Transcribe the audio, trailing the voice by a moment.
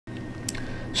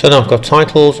So now I've got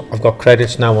titles, I've got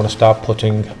credits. Now I want to start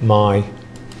putting my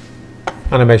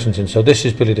animations in. So this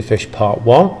is Billy the Fish part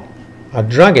 1. I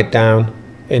drag it down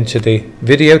into the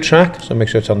video track, so make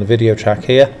sure it's on the video track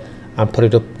here, and put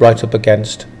it up right up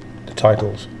against the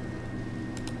titles.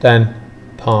 Then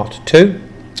part 2,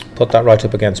 put that right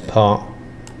up against part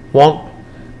 1,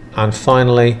 and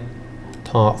finally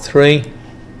part 3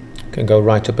 can go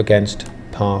right up against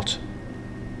part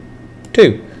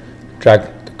 2.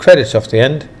 Drag the credits off the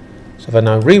end. So if I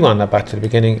now rewind that back to the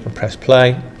beginning and press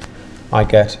play, I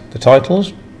get the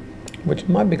titles, which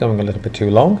might be going a little bit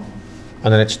too long,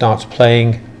 and then it starts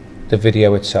playing the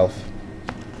video itself.